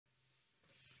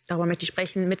Darüber möchte ich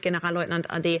sprechen mit Generalleutnant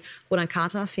AD Roland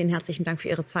Carter. Vielen herzlichen Dank für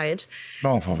Ihre Zeit.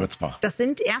 Morgen, Frau Witzbach. Das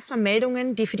sind erstmal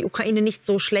Meldungen, die für die Ukraine nicht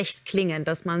so schlecht klingen,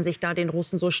 dass man sich da den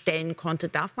Russen so stellen konnte.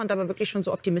 Darf man dabei wirklich schon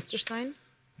so optimistisch sein?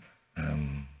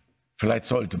 Vielleicht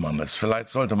sollte man es. Vielleicht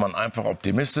sollte man einfach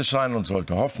optimistisch sein und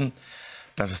sollte hoffen,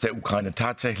 dass es der Ukraine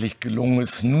tatsächlich gelungen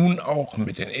ist, nun auch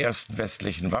mit den ersten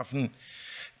westlichen Waffen,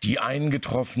 die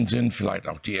eingetroffen sind, vielleicht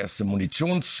auch die erste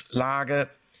Munitionslage,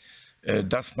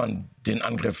 dass man den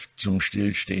Angriff zum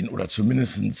Stillstehen oder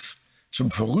zumindest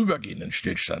zum vorübergehenden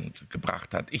Stillstand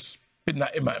gebracht hat. Ich bin da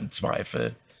immer im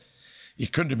Zweifel.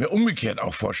 Ich könnte mir umgekehrt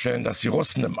auch vorstellen, dass die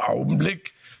Russen im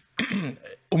Augenblick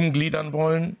umgliedern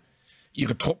wollen,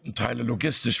 ihre Truppenteile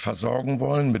logistisch versorgen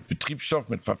wollen, mit Betriebsstoff,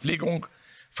 mit Verpflegung,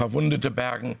 Verwundete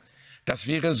bergen. Das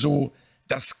wäre so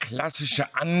das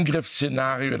klassische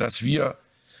Angriffsszenario, das wir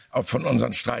auch von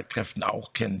unseren Streitkräften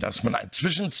auch kennen, dass man ein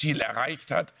Zwischenziel erreicht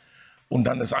hat und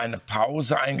dann ist eine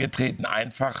Pause eingetreten,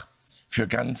 einfach für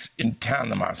ganz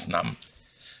interne Maßnahmen.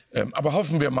 Aber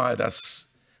hoffen wir mal, dass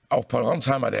auch Paul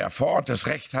Ronsheimer, der ja vor Ort das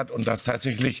Recht hat und dass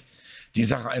tatsächlich die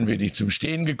Sache ein wenig zum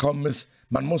Stehen gekommen ist.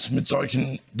 Man muss mit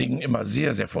solchen Dingen immer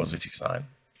sehr, sehr vorsichtig sein.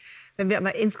 Wenn wir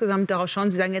aber insgesamt darauf schauen,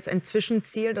 Sie sagen jetzt ein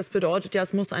Zwischenziel, das bedeutet ja,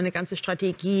 es muss eine ganze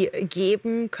Strategie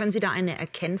geben. Können Sie da eine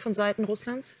erkennen von Seiten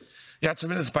Russlands? Ja,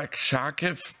 zumindest bei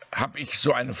Charkiw habe ich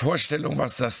so eine Vorstellung,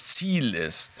 was das Ziel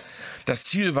ist. Das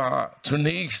Ziel war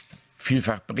zunächst,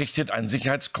 vielfach berichtet, ein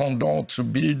Sicherheitskordon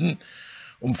zu bilden,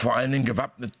 um vor allen Dingen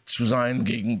gewappnet zu sein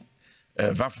gegen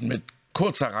Waffen mit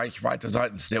kurzer Reichweite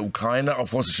seitens der Ukraine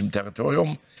auf russischem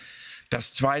Territorium.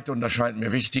 Das Zweite, und das scheint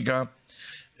mir wichtiger,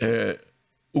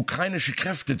 ukrainische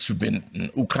Kräfte zu binden.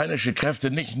 Ukrainische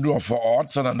Kräfte nicht nur vor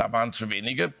Ort, sondern da waren zu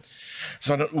wenige,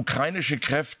 sondern ukrainische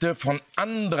Kräfte von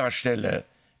anderer Stelle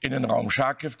in den Raum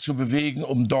Charkiw zu bewegen,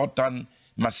 um dort dann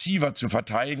massiver zu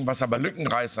verteidigen, was aber Lücken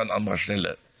reißt an anderer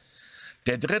Stelle.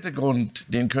 Der dritte Grund,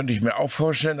 den könnte ich mir auch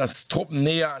vorstellen, das Truppen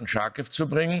näher an Charkiw zu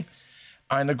bringen.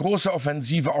 Eine große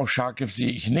Offensive auf Charkiw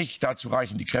sehe ich nicht. Dazu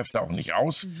reichen die Kräfte auch nicht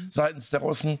aus seitens der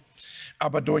Russen.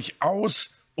 Aber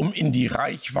durchaus, um in die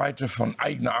Reichweite von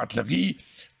eigener Artillerie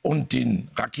und den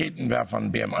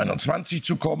Raketenwerfern BM-21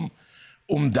 zu kommen,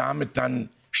 um damit dann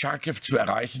Charkiw zu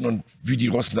erreichen. Und wie die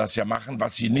Russen das ja machen,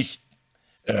 was sie nicht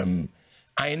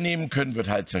einnehmen können, wird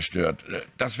halt zerstört.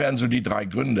 Das wären so die drei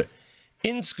Gründe.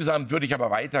 Insgesamt würde ich aber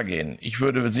weitergehen. Ich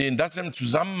würde sehen, dass im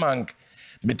Zusammenhang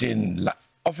mit den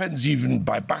Offensiven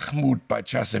bei Bachmut, bei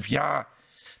Chasiv Yar,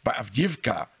 bei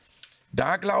Awdijiwka,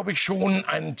 da glaube ich schon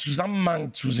einen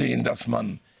Zusammenhang zu sehen, dass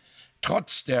man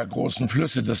trotz der großen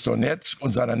Flüsse des Donetsk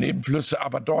und seiner Nebenflüsse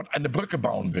aber dort eine Brücke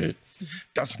bauen will.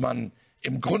 Dass man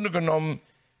im Grunde genommen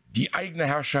die eigene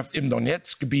Herrschaft im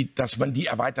Donetsk-Gebiet, dass man die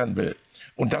erweitern will.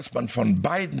 Und dass man von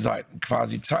beiden Seiten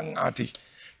quasi zangenartig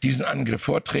diesen Angriff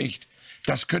vorträgt,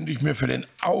 das könnte ich mir für den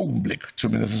Augenblick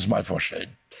zumindest mal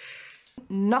vorstellen.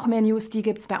 Noch mehr News, die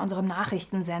gibt's bei unserem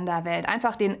Nachrichtensender Welt.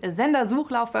 Einfach den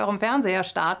Sendersuchlauf bei eurem Fernseher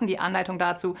starten. Die Anleitung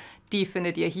dazu, die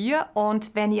findet ihr hier.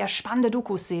 Und wenn ihr spannende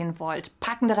Dokus sehen wollt,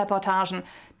 packende Reportagen,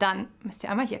 dann müsst ihr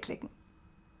einmal hier klicken.